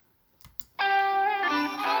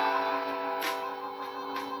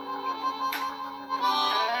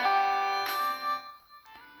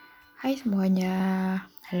Hai semuanya,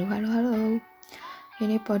 halo.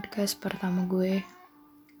 Ini podcast pertama gue.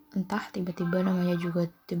 Entah tiba-tiba namanya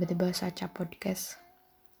juga tiba-tiba Saca Podcast.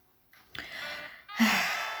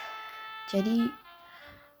 Jadi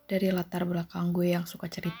dari latar belakang gue yang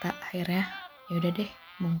suka cerita, akhirnya ya udah deh,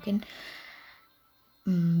 mungkin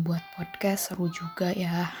buat podcast seru juga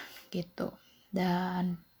ya, gitu.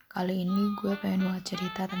 Dan kali ini gue pengen banget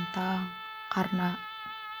cerita tentang karena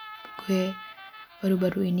gue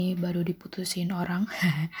baru-baru ini baru diputusin orang.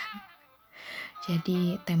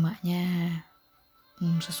 Jadi temanya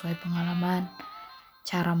sesuai pengalaman,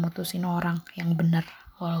 cara mutusin orang yang benar,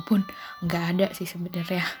 walaupun nggak ada sih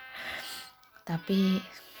sebenarnya. Tapi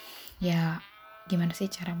ya gimana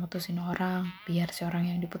sih cara mutusin orang biar si orang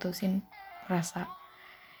yang diputusin merasa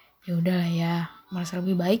ya udahlah ya, merasa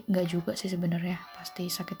lebih baik. Nggak juga sih sebenarnya,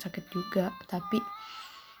 pasti sakit-sakit juga, tapi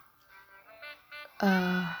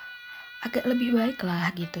agak lebih baik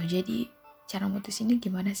lah gitu. Jadi cara mutusinnya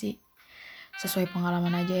gimana sih, sesuai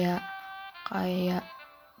pengalaman aja ya. Kayak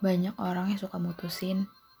banyak orang yang suka mutusin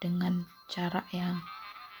dengan cara yang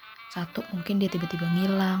satu, mungkin dia tiba-tiba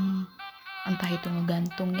ngilang, entah itu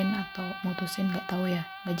ngegantungin atau mutusin, nggak tahu ya,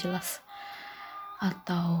 nggak jelas,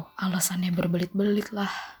 atau alasannya berbelit-belit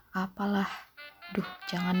lah, apalah.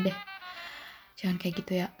 Jangan kayak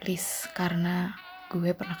gitu ya, please, karena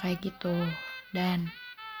gue pernah kayak gitu dan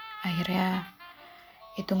akhirnya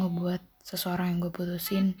itu ngebuat seseorang yang gue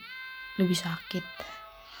putusin lebih sakit.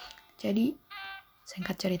 Jadi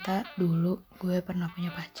singkat cerita, dulu gue pernah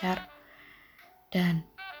punya pacar dan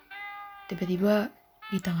tiba-tiba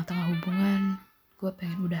di tengah-tengah hubungan gue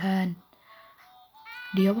pengen udahan.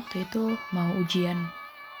 Dia waktu itu mau ujian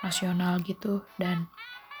nasional gitu, dan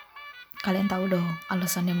kalian tahu dong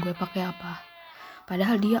alasan yang gue pakai apa.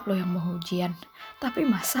 Padahal dia loh yang mau ujian, tapi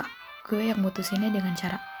masa gue yang mutusinnya dengan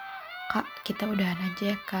cara, "Kak, kita udahan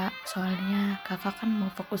aja ya, Kak, soalnya kakak kan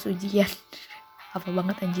mau fokus ujian." Apa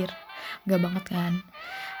banget anjir, gak banget kan.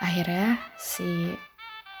 Akhirnya si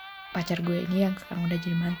pacar gue ini yang sekarang udah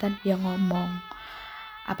jadi mantan, dia ngomong,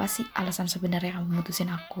 "Apa sih alasan sebenarnya kamu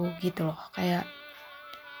mutusin aku?" gitu loh. Kayak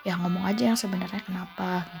ya ngomong aja yang sebenarnya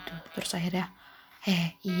kenapa gitu. Terus akhirnya,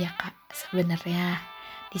 iya Kak, sebenarnya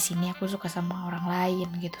di sini aku suka sama orang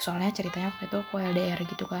lain gitu. Soalnya ceritanya waktu itu aku LDR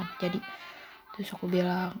gitu kan. Jadi terus aku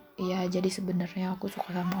bilang, "Iya, jadi sebenarnya aku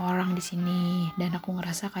suka sama orang di sini dan aku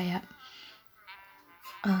ngerasa kayak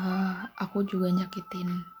aku juga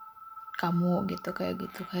nyakitin kamu gitu,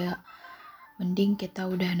 kayak mending kita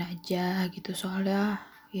udahan aja gitu. Soalnya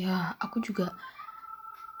ya aku juga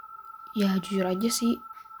ya jujur aja sih,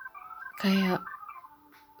 kayak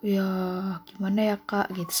ya gimana ya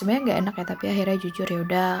Kak gitu, sebenarnya nggak enak ya, tapi akhirnya jujur. Ya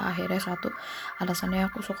udah, akhirnya satu alasannya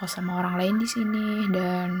aku suka sama orang lain di sini,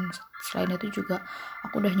 dan selain itu juga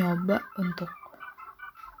aku udah nyoba untuk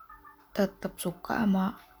tetap suka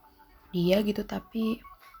sama dia gitu, tapi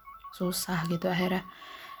susah gitu. Akhirnya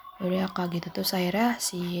yaudah Kak gitu. Terus akhirnya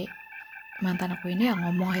si mantan aku ini yang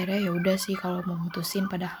ngomong, akhirnya ya udah sih kalau mau mutusin,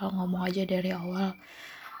 padahal ngomong aja dari awal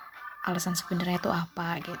alasan sebenarnya itu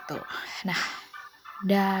apa gitu. Nah,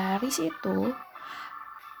 dari situ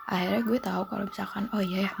akhirnya gue tahu kalau misalkan oh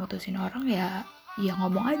iya ya, mutusin orang ya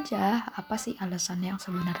ngomong aja apa sih alasan yang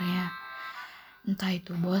sebenarnya. Entah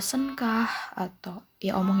itu bosen kah, atau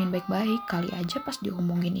ya omongin baik-baik. Kali aja pas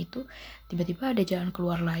diomongin itu tiba-tiba ada jalan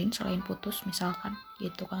keluar lain selain putus misalkan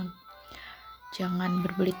gitu kan. Jangan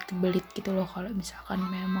berbelit-belit gitu loh kalau misalkan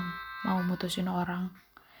memang mau mutusin orang.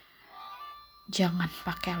 Jangan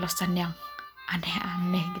pakai alasan yang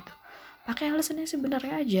aneh-aneh gitu. Pakai alasan yang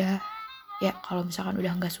sebenarnya aja. Ya kalau misalkan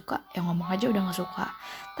udah nggak suka, ya ngomong aja udah nggak suka.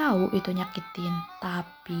 Tahu itu nyakitin,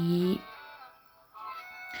 tapi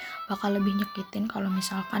bakal lebih nyakitin kalau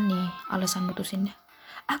misalkan nih alasan mutusinnya,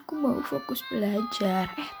 "Aku mau fokus belajar."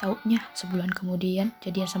 Taunya sebulan kemudian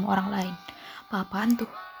jadian sama orang lain. Apa-apaan tuh?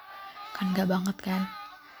 Kan nggak banget kan?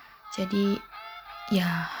 Jadi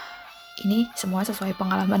ya ini semua sesuai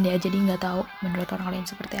pengalaman ya, jadi nggak tahu menurut orang lain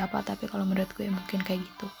seperti apa, tapi kalau menurut gue mungkin kayak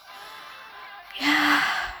gitu ya,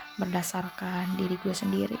 berdasarkan diri gue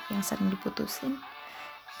sendiri yang sering diputusin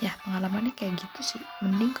ya, pengalamannya kayak gitu sih.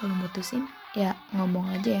 Mending kalau mutusin ya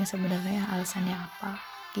ngomong aja yang sebenarnya alasannya apa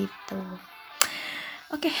gitu.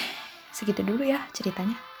 Oke, segitu dulu ya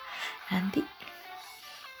ceritanya. Nanti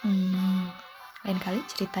lain kali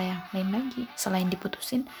cerita yang lain lagi. Selain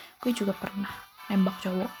diputusin, gue juga pernah nembak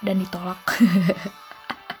cowok dan ditolak.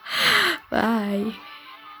 Bye.